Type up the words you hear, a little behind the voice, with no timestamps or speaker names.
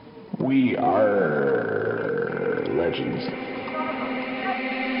We Are Legends.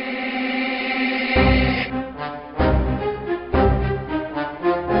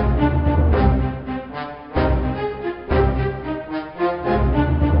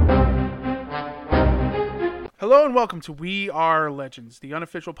 Hello and welcome to We Are Legends, the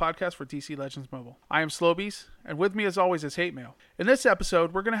unofficial podcast for DC Legends Mobile. I am Slowbees, and with me as always is Hate Mail. In this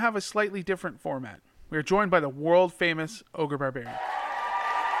episode, we're going to have a slightly different format. We are joined by the world-famous Ogre Barbarian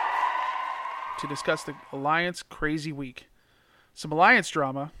to discuss the Alliance Crazy Week, some Alliance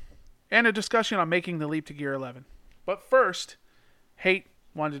drama, and a discussion on making the leap to Gear 11. But first, Hate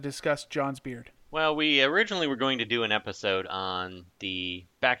wanted to discuss John's beard. Well, we originally were going to do an episode on the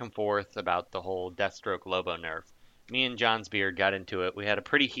back and forth about the whole Deathstroke Lobo nerf. Me and John's beard got into it. We had a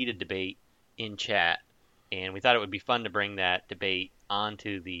pretty heated debate in chat, and we thought it would be fun to bring that debate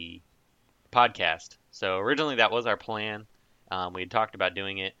onto the podcast. So originally that was our plan. We had talked about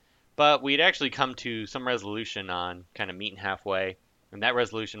doing it, but we'd actually come to some resolution on kind of meeting halfway, and that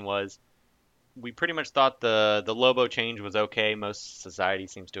resolution was we pretty much thought the Lobo change was okay. Most society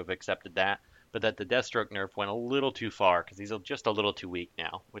seems to have accepted that. But that the Deathstroke nerf went a little too far because he's just a little too weak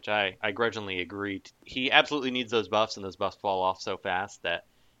now, which I grudgingly agree. He absolutely needs those buffs, and those buffs fall off so fast that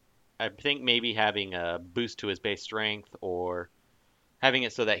I think maybe having a boost to his base strength or having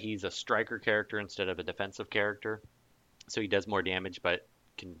it so that he's a striker character instead of a defensive character, so he does more damage but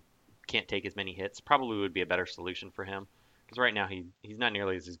can't take as many hits, probably would be a better solution for him. Because right now he's not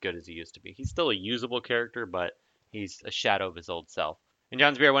nearly as good as he used to be. He's still a usable character, but he's a shadow of his old self. And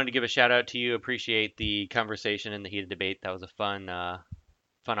John's Beer, I wanted to give a shout out to you. Appreciate the conversation and the heated debate. That was a fun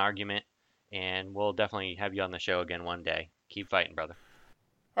argument, and we'll definitely have you on the show again one day. Keep fighting, brother.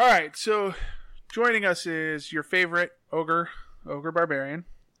 All right, so joining us is your favorite Ogre Barbarian,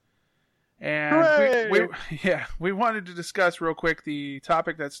 and we wanted to discuss real quick the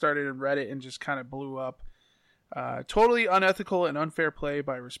topic that started in Reddit and just kind of blew up. Totally unethical and unfair play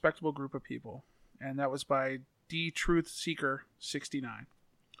by a respectable group of people, and that was by Truth Seeker 69.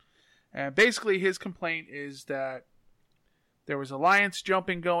 And basically his complaint is that there was alliance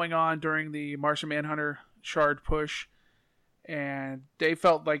jumping going on during the Martian Manhunter shard push, and they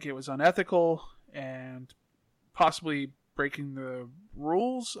felt like it was unethical and possibly breaking the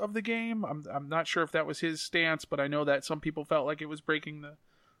rules of the game. I'm not sure if that was his stance, but I know that some people felt like it was breaking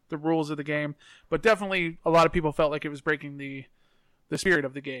the rules of the game, but definitely a lot of people felt like it was breaking the spirit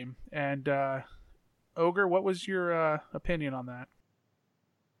of the game. And Ogre, what was your opinion on that?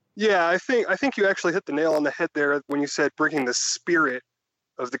 Yeah, I think you actually hit the nail on the head there when you said breaking the spirit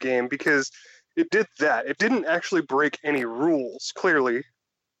of the game, because it did that. It didn't actually break any rules, clearly,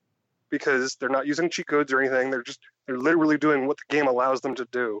 because they're not using cheat codes or anything. They're literally doing what the game allows them to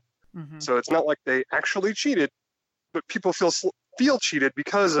do. Mm-hmm. So it's not like they actually cheated, but people feel cheated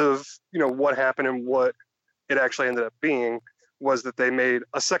because of what happened, and what it actually ended up being was that they made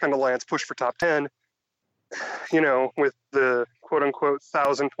a second alliance push for top 10. With the quote-unquote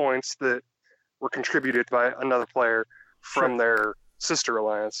 1,000 points that were contributed by another player from their sister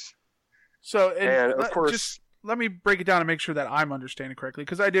alliance. So, and of course, just let me break it down and make sure that I'm understanding correctly,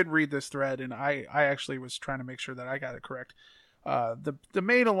 because I did read this thread, and I actually was trying to make sure that I got it correct. The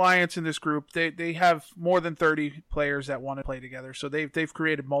main alliance in this group, they have more than 30 players that want to play together, so they've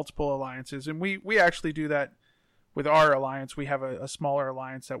created multiple alliances, and we actually do that with our alliance. We have a smaller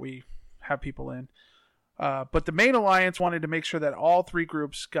alliance that we have people in. But the main alliance wanted to make sure that all three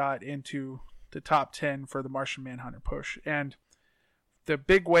groups got into the top 10 for the Martian Manhunter push. And the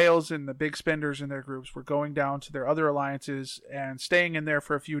big whales and the big spenders in their groups were going down to their other alliances and staying in there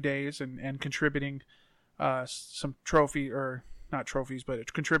for a few days and contributing some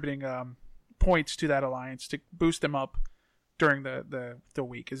contributing points to that alliance to boost them up during the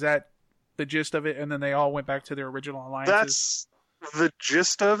week. Is that the gist of it? And then they all went back to their original alliances? That's the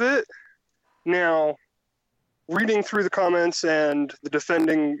gist of it. Now, reading through the comments and the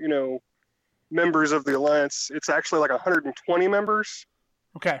defending, members of the alliance, it's actually like 120 members.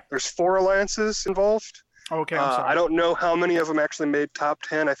 Okay. There's 4 alliances involved. Okay, I'm sorry. I don't know how many of them actually made top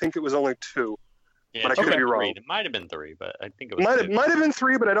 10. I think it was only 2. Yeah, but I could be wrong. It might have been 3, but I think it was might have been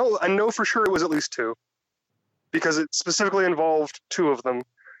 3, but I know for sure it was at least 2. Because it specifically involved 2 of them,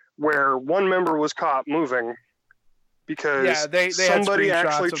 where one member was caught moving because they somebody had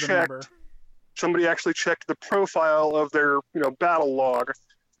actually of the checked. member. Somebody actually checked the profile of their, battle log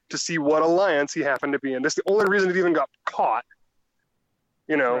to see what alliance he happened to be in. That's the only reason it even got caught.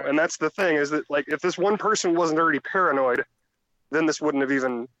 Right. And that's the thing, is that, like, if this one person wasn't already paranoid, then this wouldn't have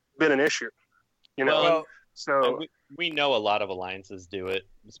even been an issue. Well, so we know a lot of alliances do it,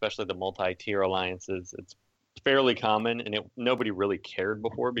 especially the multi-tier alliances. It's fairly common, and nobody really cared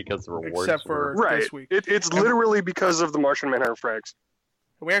before because the rewards Except for were... Right. this week. It's literally because of the Martian Manhunter frags.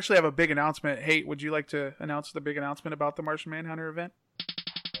 We actually have a big announcement. Hey, would you like to announce the big announcement about the Martian Manhunter event?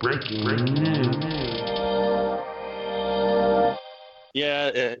 Breaking news.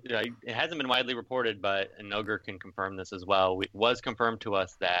 Yeah, it hasn't been widely reported, but an ogre can confirm this as well. It was confirmed to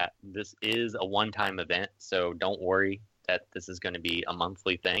us that this is a one-time event, so don't worry that this is going to be a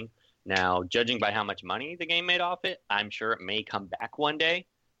monthly thing. Now, judging by how much money the game made off it, I'm sure it may come back one day,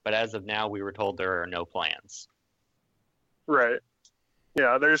 but as of now, we were told there are no plans. Right.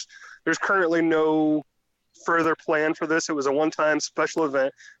 Yeah, there's currently no further plan for this. It was a one-time special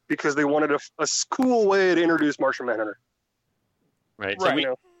event because they wanted a cool way to introduce Martian Manhunter. Right. Right. So You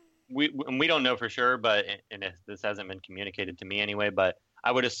know, we don't know for sure, but and this hasn't been communicated to me anyway. But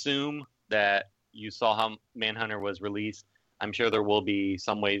I would assume that you saw how Manhunter was released. I'm sure there will be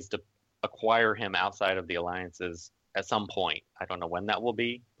some ways to acquire him outside of the alliances at some point. I don't know when that will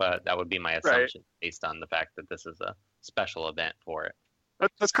be, but that would be my assumption based on the fact that this is a special event for it.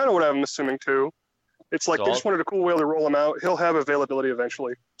 that's kind of what I'm assuming too. It's like So they just wanted a cool way to roll him out. He'll have availability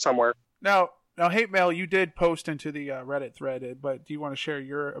eventually somewhere. Now, Hate Mail, you did post into the Reddit thread, but do you want to share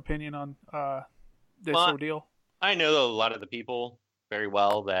your opinion on this Well, ordeal? I know a lot of the people very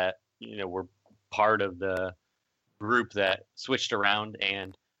well that were part of the group that switched around,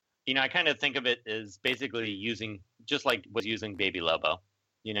 and I kind of think of it as basically using just like was using Baby Lobo.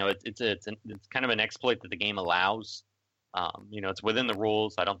 It's kind of an exploit that the game allows. It's within the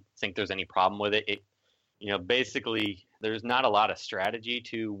rules. I don't think there's any problem with it. Basically there's not a lot of strategy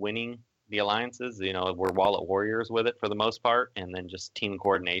to winning the alliances. We're wallet warriors with it for the most part, and then just team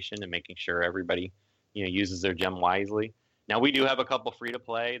coordination and making sure everybody uses their gem wisely. Now, we do have a couple free to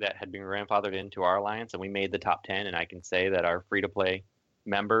play that had been grandfathered into our alliance, and we made the top 10, and I can say that our free to play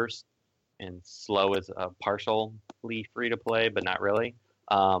members, and Slow is partially free to play but not really,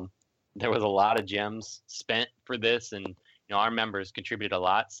 there was a lot of gems spent for this, and our members contributed a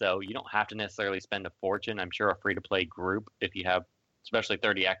lot, so you don't have to necessarily spend a fortune. I'm sure a free to play group, if you have especially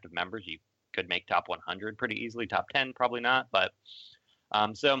 30 active members, you could make top 100 pretty easily. Top 10, probably not. But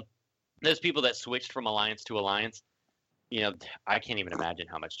so those people that switched from alliance to alliance, I can't even imagine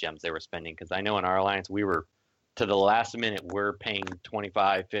how much gems they were spending, because I know in our alliance, we were to the last minute, we're paying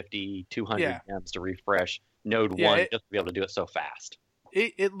 25, 50, 200 gems to refresh node 1 just to be able to do it so fast.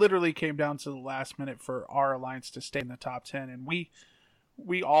 It literally came down to the last minute for our alliance to stay in the top 10. And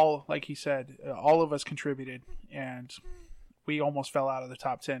we all, like he said, all of us contributed, and we almost fell out of the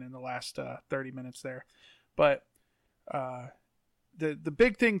top 10 in the last 30 minutes there. But the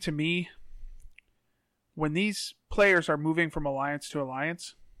big thing to me, when these players are moving from alliance to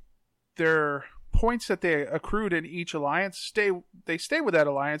alliance, their points that they accrued in each alliance stay with that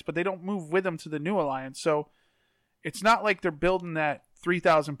alliance, but they don't move with them to the new alliance. So it's not like they're building that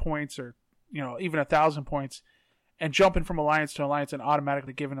 3,000 points or even 1,000 points and jumping from alliance to alliance and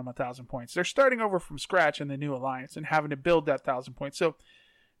automatically giving them 1,000 points. They're starting over from scratch in the new alliance and having to build that 1,000 points. So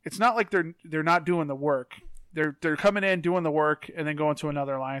it's not like they're not doing the work. They're coming in, doing the work, and then going to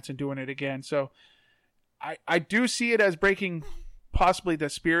another alliance and doing it again. So I do see it as breaking possibly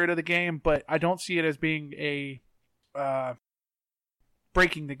the spirit of the game, but I don't see it as being a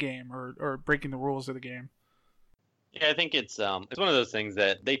breaking the game or breaking the rules of the game. Yeah, I think it's one of those things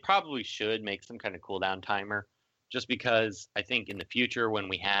that they probably should make some kind of cooldown timer, just because I think in the future when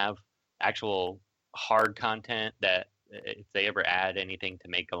we have actual hard content, that if they ever add anything to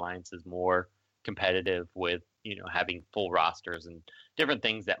make alliances more competitive with having full rosters and different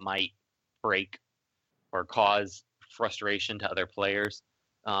things that might break or cause frustration to other players,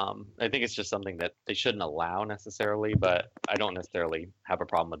 I think it's just something that they shouldn't allow necessarily, but I don't necessarily have a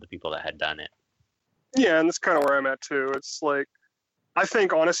problem with the people that had done it. Yeah, and that's kind of where I'm at too. It's like, I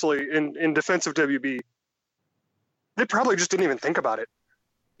think honestly, in defense of WB, they probably just didn't even think about it.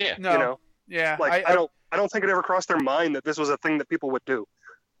 Yeah. No. Yeah. Like I don't think it ever crossed their mind that this was a thing that people would do.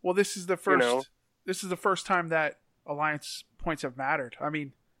 Well, this is the first. This is the first time that alliance points have mattered. I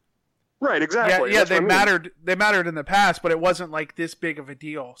mean, right? Exactly. Yeah, they mattered. They mattered in the past, but it wasn't like this big of a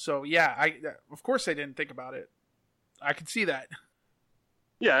deal. So yeah, of course they didn't think about it. I can see that.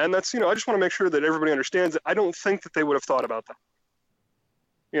 Yeah, and that's I just want to make sure that everybody understands it. I don't think that they would have thought about that.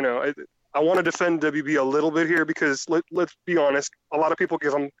 I want to defend WB a little bit here because let's be honest, a lot of people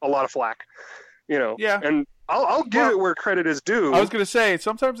give them a lot of flack. Yeah. And I'll give it where credit is due. I was going to say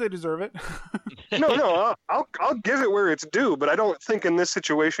sometimes they deserve it. No, I'll give it where it's due, but I don't think in this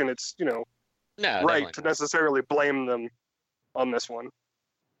situation it's right to necessarily blame them on this one.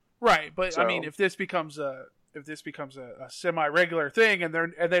 Right, but So- I mean, if this becomes a semi-regular thing and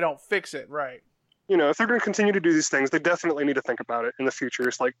they don't fix it, right? if they're going to continue to do these things, they definitely need to think about it in the future.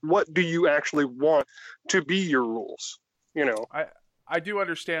 It's like, what do you actually want to be your rules? I do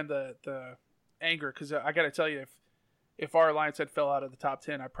understand the anger, because I got to tell you, if our alliance had fell out of the top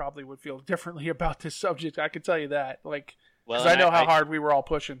 10, I probably would feel differently about this subject. I can tell you that, because I know how hard we were all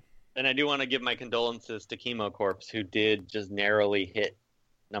pushing. And I do want to give my condolences to Chemo Corps, who did just narrowly hit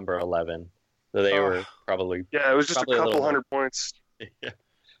number 11. So they were probably it was just a couple hundred points. Yeah.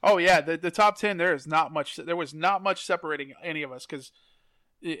 Oh yeah, the top 10 there was not much separating any of us, because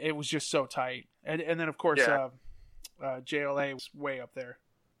it was just so tight. And then of course JLA was way up there.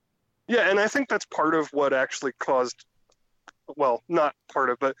 Yeah, and I think that's part of what actually caused, well, not part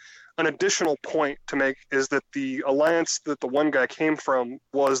of, but an additional point to make is that the alliance that the one guy came from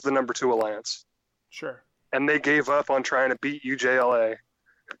was the number 2 alliance. Sure. And they gave up on trying to beat UJLA,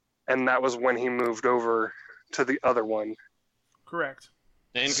 and that was when he moved over to the other one. Correct.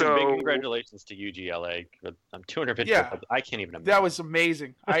 And big congratulations to UGLA. I'm 250. Yeah. I can't even imagine. That was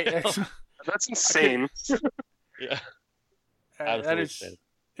amazing. That's insane. Yeah. That is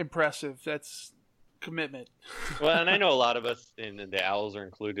impressive. That's commitment. Well, and I know a lot of us, and the Owls are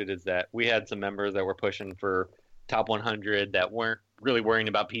included, is that we had some members that were pushing for top 100 that weren't really worrying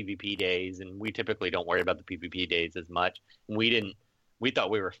about PvP days, and we typically don't worry about the PvP days as much. And we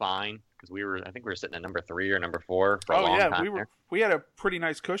thought we were fine, because I think we were sitting at number 3 or number 4 for a long time. We had a pretty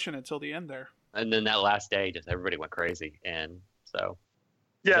nice cushion until the end there. And then that last day, just everybody went crazy, and so.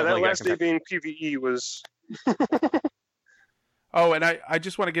 Yeah, that last day being PvE was. Oh, and I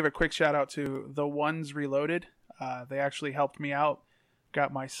just want to give a quick shout out to the Ones Reloaded. They actually helped me out.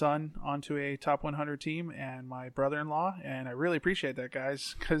 Got my son onto a top 100 team and my brother-in-law, and I really appreciate that,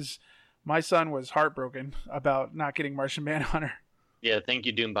 guys, because my son was heartbroken about not getting Martian Manhunter. Yeah, thank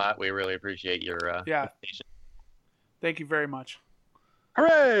you, Doombot. We really appreciate your patience. Thank you very much.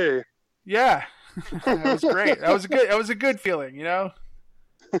 Hooray! Yeah, that was great. That was a good feeling,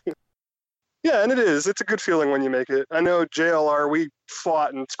 Yeah, and it is. It's a good feeling when you make it. I know JLR, we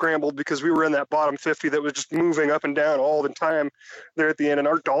fought and scrambled because we were in that bottom 50 that was just moving up and down all the time there at the end, and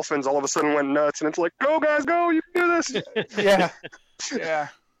our Dolphins all of a sudden went nuts, and it's like, go guys, go, you can do this. Yeah.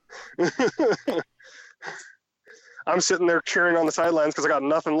 I'm sitting there cheering on the sidelines because I got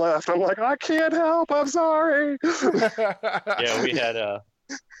nothing left. I'm like, I can't help, I'm sorry. Yeah, we had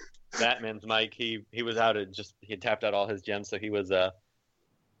Batman's Mike. He was out he had tapped out all his gems, so he was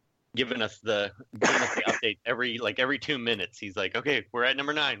giving us the update every 2 minutes. He's like, okay, we're at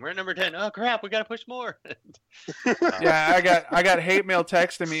number 9, we're at number 10. Oh crap, we gotta push more. Yeah, I got hate mail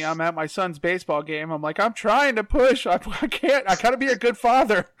texting me. I'm at my son's baseball game. I'm like, I'm trying to push. I can't. I gotta be a good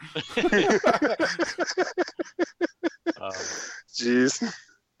father. Jeez.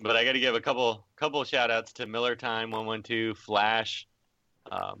 But I got to give a couple shout outs to Miller Time 112, Flash,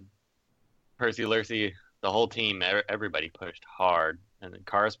 Percy Lurcy, the whole team. Everybody pushed hard. And then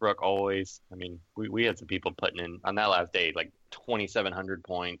Carsbrook always. I mean, we had some people putting in on that last day like 2,700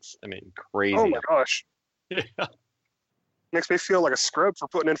 points. I mean, crazy. Oh my gosh. Yeah. Makes me feel like a scrub for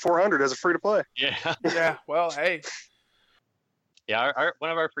putting in 400 as a free to play. Yeah. Yeah. Well, hey. Yeah, one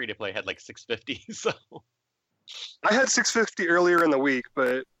of our free to play had like 650. So. I had 650 earlier in the week,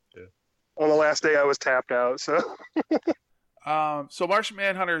 but on the last day I was tapped out. So. So Martian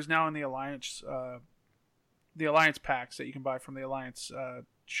Manhunter is now in the Alliance packs that you can buy from the Alliance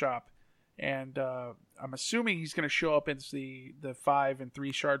shop, and I'm assuming he's going to show up as the 5 and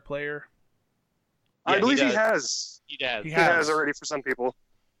 3 shard player. Yeah, I believe he has. He has. He has already for some people.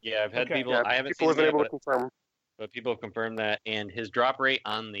 Yeah, I've had people. Yeah, I haven't people seen have been that, able to confirm. But people have confirmed that, and his drop rate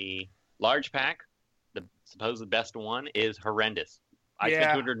on the large pack, the supposed best one, is horrendous. I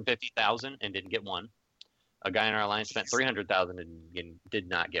spent 250,000 and didn't get one. A guy in our alliance spent 300,000 and did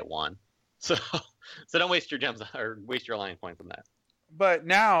not get one. So don't waste your gems or waste your alliance points on that. But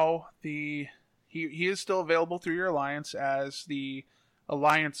now he is still available through your alliance as the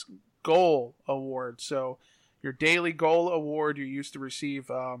Alliance Goal Award. So your daily goal award you used to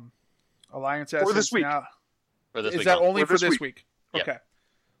receive Alliance Essence. For this week. For this is week that only. only for this week? Yep. Okay.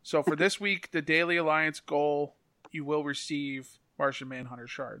 So for this week, the daily Alliance goal, you will receive Martian Manhunter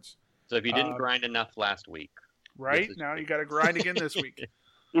shards. So if you didn't grind enough last week. Right? Now you got to grind again this week.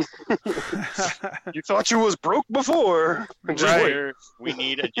 You thought you was broke before. Right. We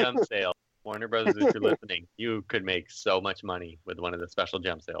need a gem sale. Warner Brothers, if you're listening, you could make so much money with one of the special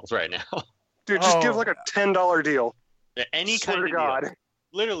gem sales right now. Dude, just give like a $10 deal. Yeah, any Swear kind to of God. deal.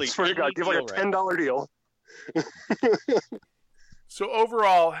 Literally. Swear to God, give like a $10 deal. So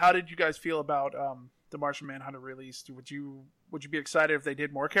overall, how did you guys feel about the Martian Manhunter release? Would you be excited if they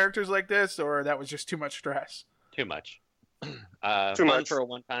did more characters like this, or that was just too much stress? Too much. Too Fun much for a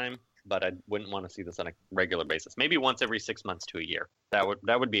one time. but I wouldn't want to see this on a regular basis. Maybe once every 6 months to a year. That would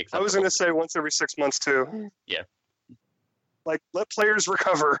be I acceptable. was going to say once every 6 months too. Yeah. Like, let players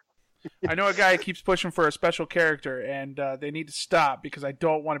recover. I know a guy who keeps pushing for a special character, and they need to stop because I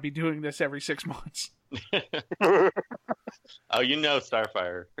don't want to be doing this every 6 months. Oh,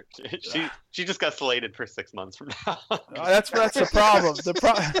 Starfire. She just got slated for 6 months from now. That's the problem.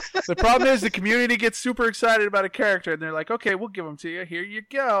 The problem is the community gets super excited about a character, and they're like, "Okay, we'll give them to you. Here you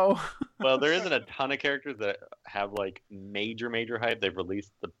go." Well, there isn't a ton of characters that have like major hype. They've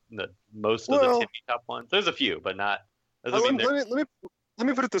released the most of the Timmy top ones. There's a few, but not. Let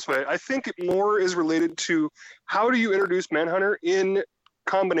me put it this way. I think it more is related to how do you introduce Manhunter in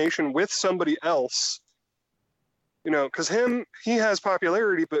combination with somebody else. Because he has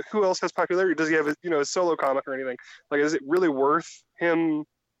popularity, but who else has popularity? Does he have a solo comic or anything? Like, is it really worth him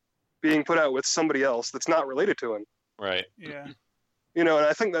being put out with somebody else that's not related to him? Right. Yeah. And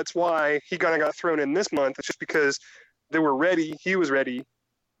I think that's why he kind of got thrown in this month. It's just because they were ready. He was ready.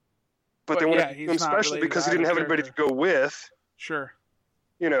 But they wanted him special because he didn't have anybody to go with. Sure.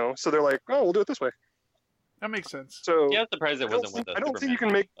 So they're like, oh, we'll do it this way. That makes sense. So yeah, I'm surprised it wasn't with us. I don't think you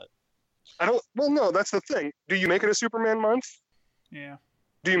can make. Well, no, that's the thing. Do you make it a Superman month? Yeah.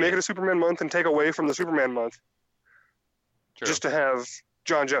 Do you make it a Superman month and take away from the Superman month? True. Just to have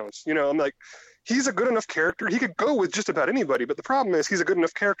John Jones? I'm like, he's a good enough character. He could go with just about anybody, but the problem is he's a good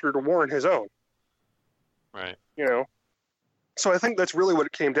enough character to warrant his own. Right. So I think that's really what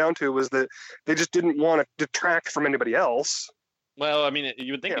it came down to, was that they just didn't want to detract from anybody else. Well, I mean,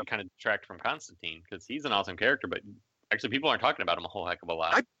 you would think it'd kind of detract from Constantine because he's an awesome character, but actually people aren't talking about him a whole heck of a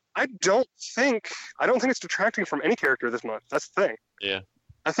lot. I don't think it's detracting from any character this month. That's the thing. Yeah.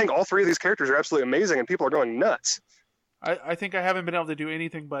 I think all three of these characters are absolutely amazing, and people are going nuts. I think I haven't been able to do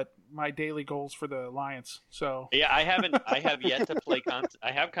anything but my daily goals for the Alliance. So yeah, I have yet to play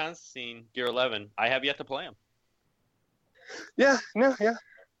I have Constantine Gear 11. I have yet to play him. Yeah.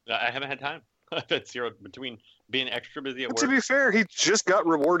 I haven't had time. That's between being extra busy at work. To be fair, he just got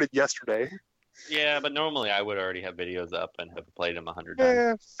rewarded yesterday. Yeah, but normally I would already have videos up and have played them 100 times.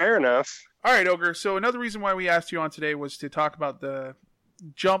 Yeah, fair enough. All right, Ogre. So another reason why we asked you on today was to talk about the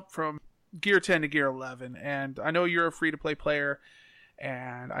jump from Gear 10 to Gear 11. And I know you're a free-to-play player,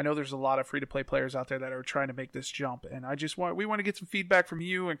 and I know there's a lot of free-to-play players out there that are trying to make this jump. And we want to get some feedback from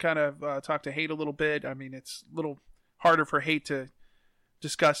you and kind of talk to Hate a little bit. I mean, it's a little harder for Hate to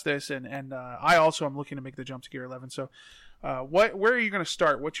discuss this, and I also am looking to make the jump to Gear 11. So where are you going to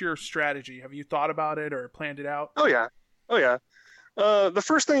start? What's your strategy? Have you thought about it or planned it out? Oh yeah. The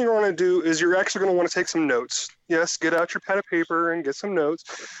first thing you're going to do is you're actually going to want to take some notes. Yes, get out your pad of paper and get some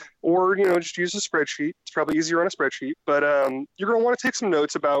notes, or just use a spreadsheet. It's probably easier on a spreadsheet, but you're going to want to take some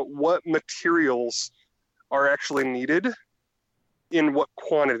notes about what materials are actually needed in what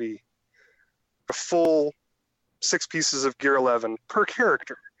quantity. A full 6 pieces of Gear 11 per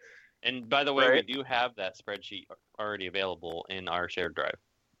character. And by the way, right? We do have that spreadsheet already available in our shared drive.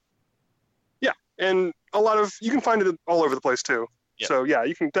 Yeah, and you can find it all over the place too. Yep. So yeah,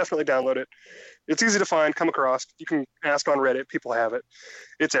 you can definitely download it. It's easy to find, come across. You can ask on Reddit, people have it.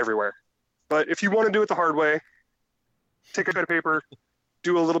 It's everywhere. But if you want to do it the hard way, take a pad of paper,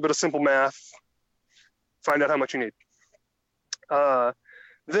 do a little bit of simple math, find out how much you need.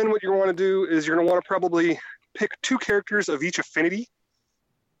 Then what you're going to want to do is you're going to want to probably pick 2 characters of each affinity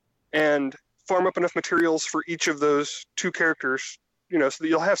and farm up enough materials for each of those 2 characters, so that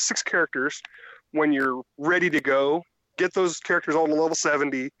you'll have 6 characters when you're ready to go. Get those characters all to level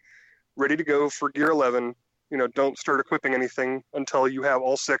 70, ready to go for Gear 11. Don't start equipping anything until you have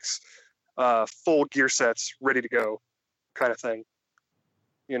all 6 full gear sets ready to go, kind of thing.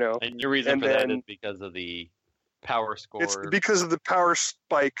 And your reason for that is because of the power score. It's because of the power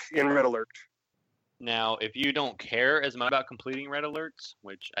spike in Red Alert. Now, if you don't care as much about completing red alerts,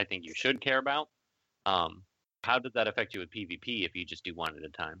 which I think you should care about, how does that affect you with PvP if you just do one at a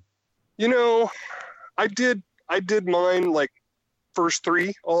time? I did mine like first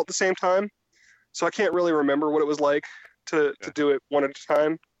 3 all at the same time, so I can't really remember what it was like to do it one at a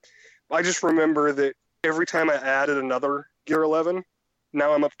time. I just remember that every time I added another Gear 11,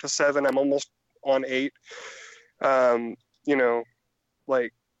 now I'm up to 7, I'm almost on 8.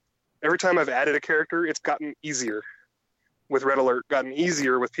 Every time I've added a character, it's gotten easier with Red Alert, gotten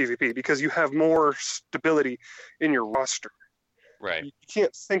easier with PvP, because you have more stability in your roster. Right. You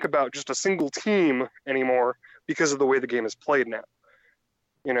can't think about just a single team anymore because of the way the game is played now.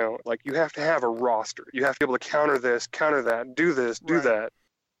 You have to have a roster. You have to be able to counter this, counter that, do this, do that.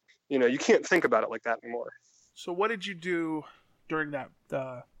 You can't think about it like that anymore. So what did you do during that,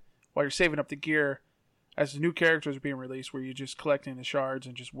 while you're saving up the gear? as the new characters are being released, where you're just collecting the shards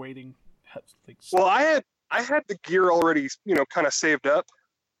and just waiting. Like, Well, I had the gear already, kind of saved up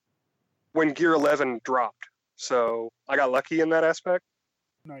when Gear 11 dropped, so I got lucky in that aspect.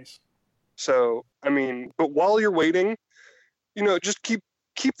 nice. So, I mean, but while you're waiting, just keep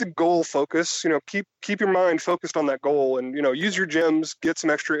the goal focus. Keep your mind focused on that goal, and use your gems, get some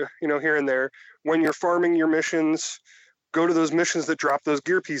extra, here and there. When you're farming your missions, go to those missions that drop those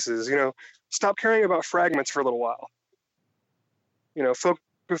gear pieces. Stop caring about fragments for a little while.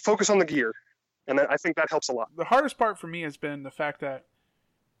 Focus on the gear, and I think that helps a lot. The hardest part for me has been the fact that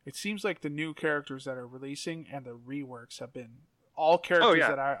it seems like the new characters that are releasing and the reworks have been all characters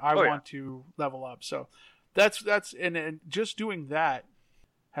that I want to level up. So that's and just doing that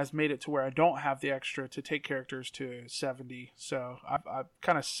has made it to where I don't have the extra to take characters to 70. So I'm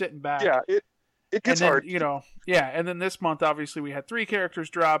kind of sitting back. Yeah, it gets hard. And then this month, obviously, we had 3 characters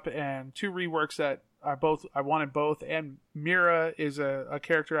drop and 2 reworks that I wanted both. And Mira is a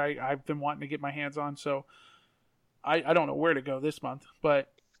character I've been wanting to get my hands on. So I don't know where to go this month,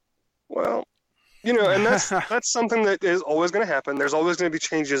 but. Well, and that's something that is always going to happen. There's always going to be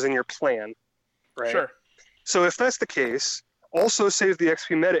changes in your plan, right? Sure. So if that's the case, also save the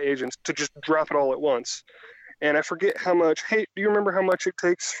XP meta agents to just drop it all at once. And I forget how much. Hey, do you remember how much it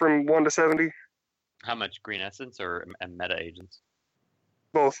takes from 1 to 70? How much green essence or meta agents?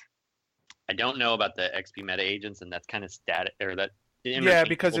 Both. I don't know about the XP meta agents, and that's kind of static, or that. Yeah,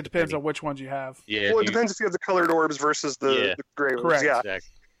 because it depends on which ones you have. Yeah. Well, it depends if you have the colored orbs versus the gray ones. Correct. Yeah. Exactly.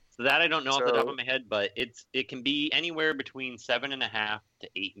 So that I don't know off the top of my head, but it can be anywhere between 7.5 to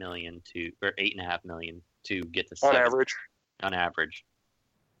 8 million or 8.5 million to get to 7. On average. On average.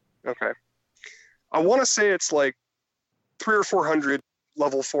 Okay. I want to say it's like 300 or 400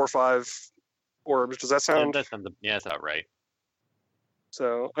 level 4 or 5 orbs. Does that sound? That sounds, yeah, that's about right.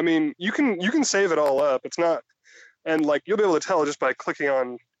 So I mean, you can save it all up. It's not, and like you'll be able to tell just by clicking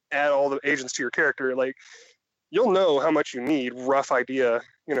on add all the agents to your character. Like you'll know how much you need, rough idea.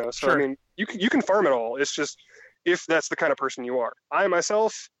 So Sure. I mean, you can farm it all. It's just if that's the kind of person you are. I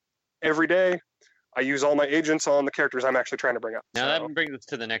myself, every day, I use all my agents on the characters I'm actually trying to bring up. Now that brings us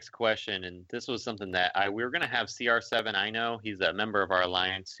to the next question, and this was something that we were going to have CR7. I know he's a member of our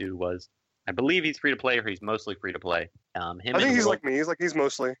alliance who was, I believe he's free to play, or he's mostly free to play. I think he's like me. He's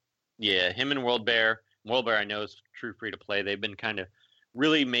mostly. Yeah, him and World Bear. World Bear I know is true free to play. They've been kind of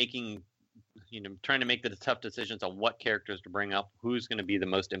really making, trying to make the tough decisions on what characters to bring up, who's going to be the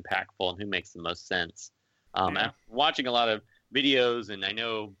most impactful, and who makes the most sense. After watching a lot of videos, and I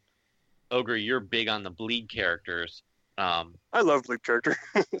know, Ogre, you're big on the bleed characters. I love bleed characters.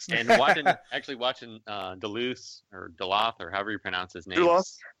 And watching Deluth or Deloth or however you pronounce his name.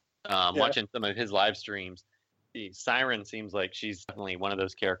 Deloth. Watching some of his live streams, Siren seems like she's definitely one of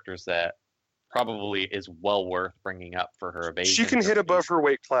those characters that probably is well worth bringing up for her evasion. She can hit above her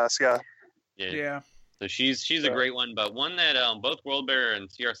weight class, yeah. Yeah. So she's a great one, but one that both World Bear and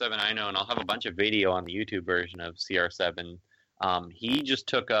CR7 I know, and I'll have a bunch of video on the YouTube version of CR7. He just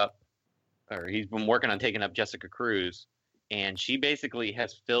took up, or he's been working on taking up Jessica Cruz, and she basically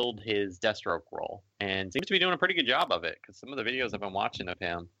has filled his Deathstroke role and seems to be doing a pretty good job of it, because some of the videos I've been watching of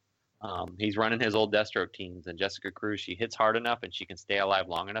him, he's running his old Deathstroke teams, and Jessica Cruz, she hits hard enough and she can stay alive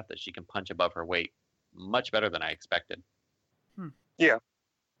long enough that she can punch above her weight. Much better than I expected. Yeah.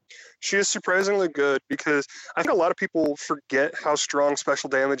 She is surprisingly good, because I think a lot of people forget how strong special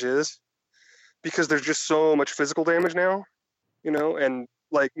damage is, because there's just so much physical damage now, and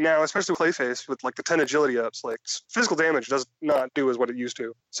like now, especially with Clayface, with like the 10 agility ups, like physical damage does not do as what it used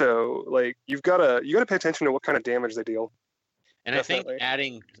to. So like you gotta pay attention to what kind of damage they deal. And definitely. I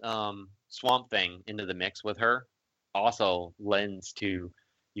think adding Swamp Thing into the mix with her also lends to,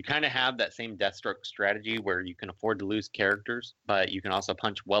 you kind of have that same Deathstroke strategy where you can afford to lose characters, but you can also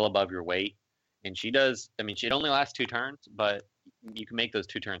punch well above your weight. And she does, it only lasts 2 turns, but you can make those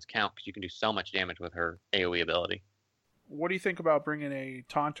 2 turns count because you can do so much damage with her AoE ability. What do you think about bringing a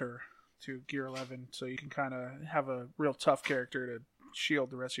Taunter to Gear 11 so you can kind of have a real tough character to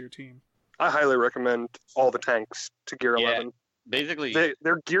shield the rest of your team? I highly recommend all the tanks to Gear 11. Basically,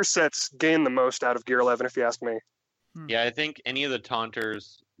 their gear sets gain the most out of Gear 11, if you ask me. Yeah, I think any of the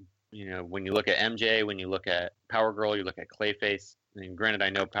Taunters, when you look at MJ, when you look at Power Girl, you look at Clayface. Granted, I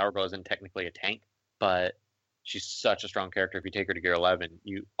know Power Girl isn't technically a tank, but she's such a strong character. If you take her to Gear 11,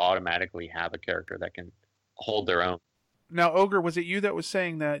 you automatically have a character that can hold their own. Now, Ogre, was it you that was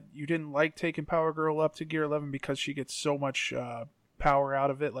saying that you didn't like taking Power Girl up to Gear 11 because she gets so much power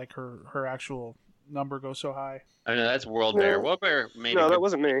out of it, like her actual number goes so high? I know that's World Bear. World Bear made that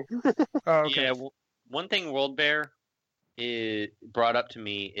wasn't me. Oh, okay. Yeah, one thing World Bear brought up to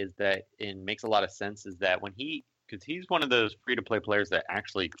me is that it makes a lot of sense is that because he's one of those free-to-play players that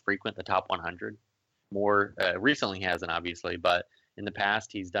actually frequent the top 100 more. Recently he hasn't, obviously, but in the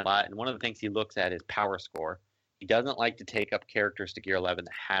past he's done a lot. And one of the things he looks at is power score. He doesn't like to take up characters to Gear 11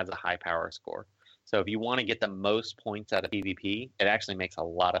 that has a high power score. So if you want to get the most points out of PvP, it actually makes a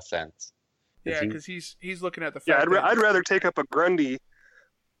lot of sense. Yeah, because he's looking at the fact Yeah, I'd rather take up a Grundy,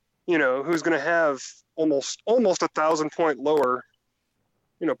 who's going to have almost 1,000 point lower,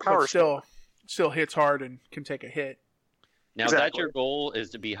 power but still hits hard and can take a hit. Now, if that's your goal is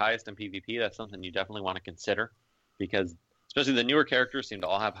to be highest in PvP, that's something you definitely want to consider, because especially the newer characters seem to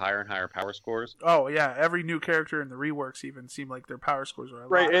all have higher and higher power scores. Oh yeah, every new character in the reworks even seem like their power scores are a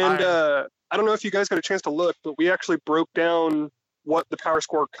right. lot And higher. I don't know if you guys got a chance to look, but we actually broke down what the power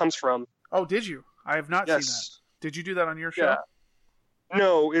score comes from. Oh, did you? I have not seen that. Did you do that on your show? Yeah.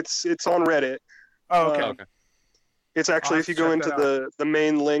 No, it's on Reddit. Oh, okay. Okay. It's actually, if you go into the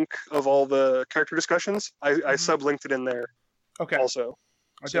main link of all the character discussions, I sublinked it in there. Okay. Also,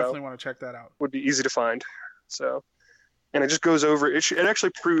 I definitely want to check that out. Would be easy to find. So, and it just goes over. It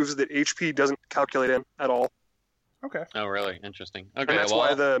actually proves that HP doesn't calculate in at all. Okay. Oh, really? Interesting. Okay. And that's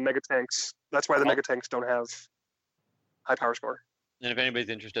why the mega tanks. That's why the mega tanks don't have high power score. And if anybody's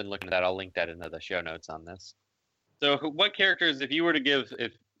interested in looking at that, I'll link that into the show notes on this. So, what characters, if you were to give,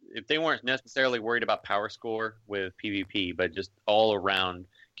 if they weren't necessarily worried about power score with PvP, but just all around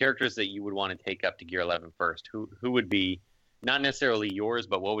characters that you would want to take up to Gear 11 first, who would be not necessarily yours,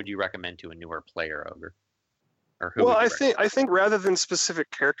 but what would you recommend to a newer player, Ogre? Or who? Well, I think rather than specific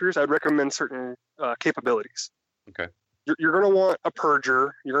characters, I'd recommend certain capabilities. Okay. You're going to want a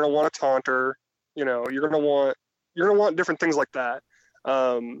purger. You're going to want a taunter. You're going to want different things like that.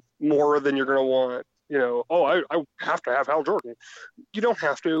 More than you're going to want. I have to have Hal Jordan. You don't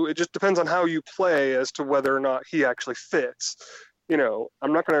have to. It just depends on how you play as to whether or not he actually fits.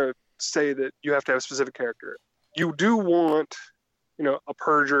 I'm not going to say that you have to have a specific character. You do want, a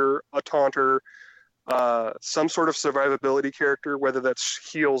purger, a taunter, some sort of survivability character, whether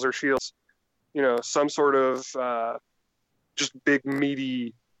that's heals or shields. Some sort of just big,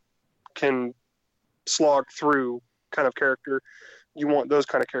 meaty, can slog through kind of character. You want those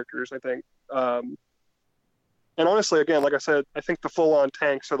kind of characters, I think. And honestly, again, like I said, I think the full-on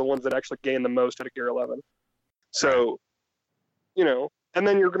tanks are the ones that actually gain the most out of Gear 11. So, and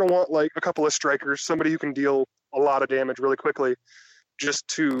then you're going to want like a couple of strikers, somebody who can deal a lot of damage really quickly, just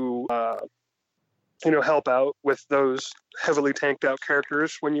to, help out with those heavily tanked out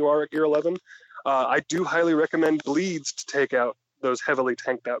characters when you are at Gear 11. I do highly recommend bleeds to take out those heavily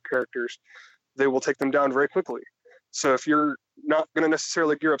tanked out characters. They will take them down very quickly. So if you're not going to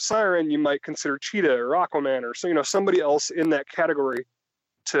necessarily gear up Siren, you might consider Cheetah or Aquaman or somebody else in that category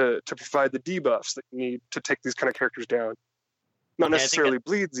to provide the debuffs that you need to take these kind of characters down. Not necessarily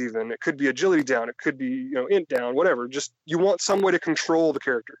bleeds even. It could be agility down. It could be int down. Whatever. Just you want some way to control the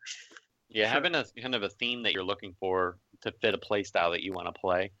characters. Yeah, having a kind of a theme that you're looking for to fit a play style that you want to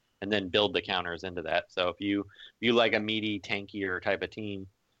play, and then build the counters into that. So if you like a meaty, tankier type of team.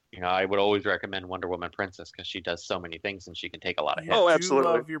 I would always recommend Wonder Woman Princess because she does so many things and she can take a lot of hits. Oh, absolutely.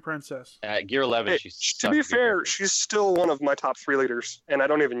 I love your princess. At Gear 11, to be fair, she's still one of my top 3 leaders, and I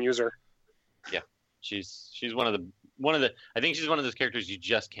don't even use her. Yeah, she's one of the. I think she's one of those characters you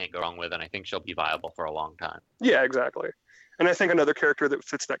just can't go wrong with, and I think she'll be viable for a long time. Yeah, exactly. And I think another character that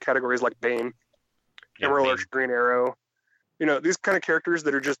fits that category is like Bane, Emerald Arch Green Arrow. These kind of characters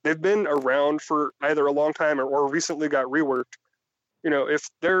that are they've been around for either a long time or recently got reworked. If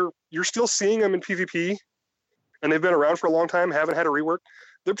you're still seeing them in PvP and they've been around for a long time, haven't had a rework,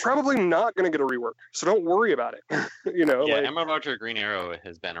 they're probably not going to get a rework. So don't worry about it. Emerald Archer Green Arrow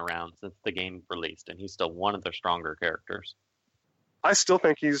has been around since the game released, and he's still one of their stronger characters. I still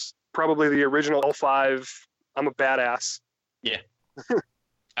think he's probably the original L5. I'm a badass. Yeah.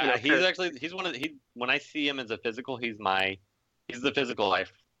 He's one of when I see him as a physical, he's the physical I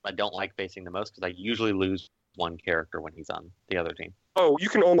don't like facing the most because I usually lose one character when he's on the other team. Oh, you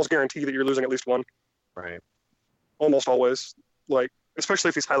can almost guarantee that you're losing at least one. Right. Almost always. Especially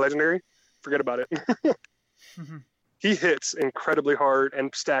if he's high legendary, forget about it. He hits incredibly hard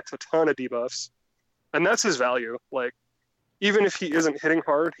and stacks a ton of debuffs. And that's his value. Even if he isn't hitting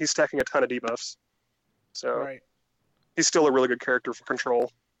hard, he's stacking a ton of debuffs. So he's still a really good character for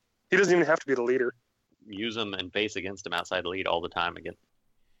control. He doesn't even have to be the leader. Use him and face against him outside the lead all the time again.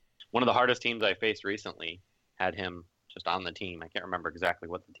 One of the hardest teams I faced recently had him just on the team. I can't remember exactly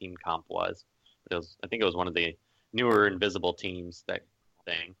what the team comp was, but I think it was one of the newer invisible teams that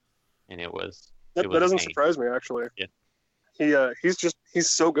thing, and it was. That doesn't surprise me actually. Yeah. He's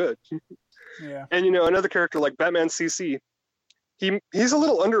so good. Yeah. And another character like Batman CC, he's a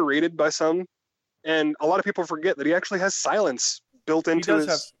little underrated by some, and a lot of people forget that he actually has silence built into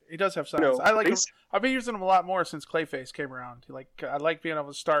He does have silence. I like him. face. I've been using him a lot more since Clayface came around. I like being able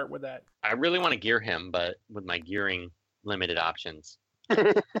to start with that. I really want to gear him, but with my gearing limited options,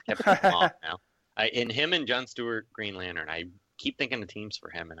 kept him off now. In him and John Stewart, Green Lantern, I keep thinking of teams for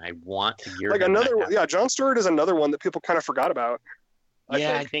him, and I want to gear Like him. John Stewart is another one that people kind of forgot about.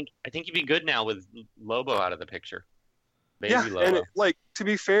 I think he'd be good now with Lobo out of the picture. Baby Yeah, Lobo. and to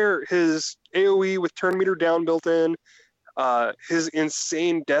be fair, his AOE with turn meter down built in, his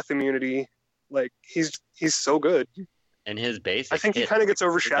insane death immunity, like he's so good. And his basic. I think he kind of gets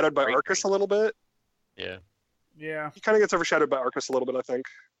overshadowed by Arcus a little bit. Yeah. Yeah. He kind of gets overshadowed by Arcus a little bit, I think.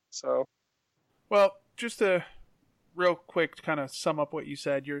 So. Well, just to real quick kind of sum up what you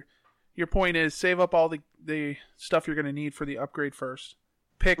said, your point is save up all the stuff you're going to need for the upgrade first.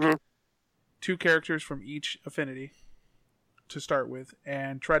 Pick 2 characters from each affinity to start with,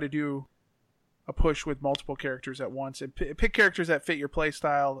 and try to do a push with multiple characters at once. And pick characters that fit your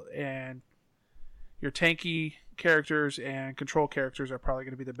playstyle, and your tanky characters and control characters are probably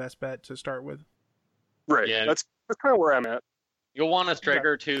going to be the best bet to start with. Right. Yeah. That's kind of where I'm at. You'll want a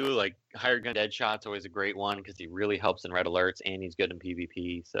striker too, like Hired Gun Deadshot's always a great one because he really helps in red alerts and he's good in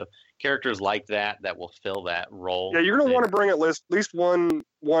PvP. So characters like that will fill that role. Yeah, you're gonna want to bring at least one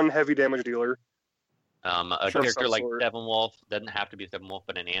heavy damage dealer. A Sure, character some like sort. Steppenwolf doesn't have to be Steppenwolf,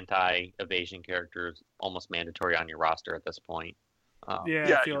 but an anti-evasion character is almost mandatory on your roster at this point.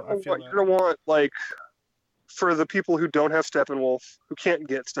 Yeah, I feel you're that. gonna want, like, for the people who don't have Steppenwolf, who can't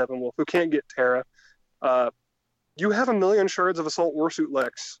get Steppenwolf, who can't get Terra, you have 1,000,000 shards of Assault Warsuit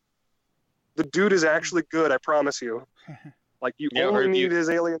Lex. The dude is actually good, I promise you. Like, you only need his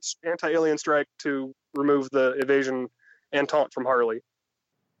anti-alien strike to remove the evasion and taunt from Harley.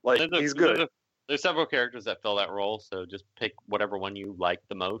 Like, he's good. There's several characters that fill that role, so just pick whatever one you like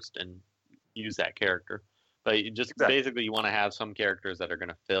the most and use that character. But basically you want to have some characters that are going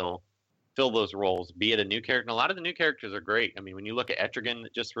to fill those roles, be it a new character. And a lot of the new characters are great. I mean, when you look at Etrigan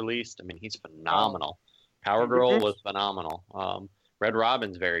that just released, I mean, he's phenomenal. Power Girl was phenomenal. Red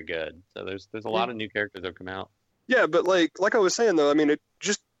Robin's very good. So there's a lot of new characters that have come out. Yeah, but like I was saying though, I mean, it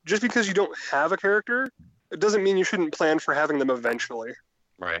just because you don't have a character, it doesn't mean you shouldn't plan for having them eventually.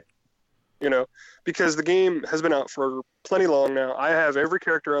 Right. You know, because the game has been out for plenty long now. I have every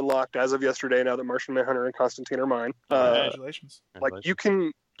character unlocked as of yesterday. Now that Martian Manhunter and Constantine are mine. Congratulations. Like you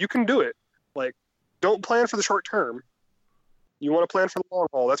can do it. Like, don't plan for the short term. You want to plan for the long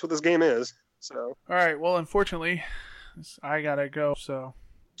haul. That's what this game is. So. All right. Well, unfortunately, I gotta go. So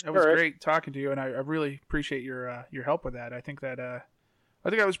it was great talking to you, and I really appreciate your help with that. I think that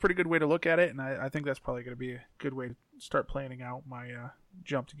was a pretty good way to look at it, and I think that's probably going to be a good way to start planning out my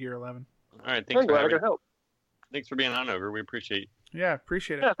jump to Gear 11. All right. I'm glad I could help. Thanks for being on, Ogre. We appreciate Yeah,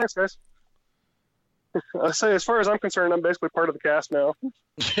 appreciate it. Yeah, thanks, guys. I say, as far as I'm concerned, I'm basically part of the cast now.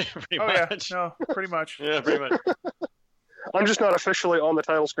 pretty Yeah, much. no, pretty much. Yeah, pretty much. I'm just not officially on the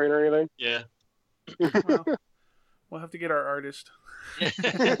title screen or anything. Yeah. Well, we'll have to get our artist.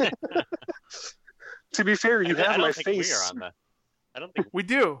 To be fair, you have my think face. We are on the. I don't think We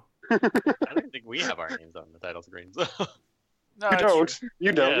do. I don't think we have our names on the title screen. So. No, You that's don't. true.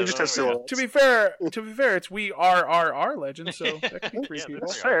 You don't. Yeah, You just have no, yeah. silhouettes. To be fair, it's we are legends, so that could be 3 Yeah, people.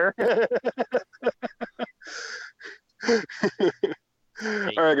 That's fair.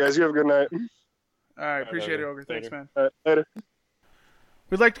 All right, guys. You have a good night. All right, appreciate it, Ogre. Ogre. Thanks, Later. man. All right, later.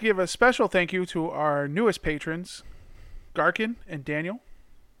 We'd like to give a special thank you to our newest patrons, Garkin and Daniel.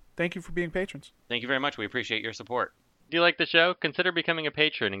 Thank you for being patrons. Thank you very much. We appreciate your support. Do you like the show? Consider becoming a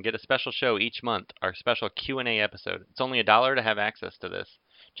patron and get a special show each month, our special Q&A episode. It's only $1 to have access to this.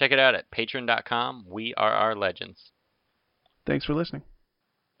 Check it out at patreon.com. We are our legends. Thanks for listening.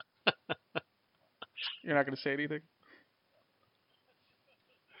 You're not going to say anything?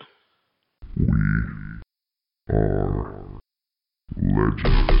 Are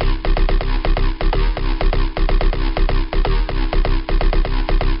legends.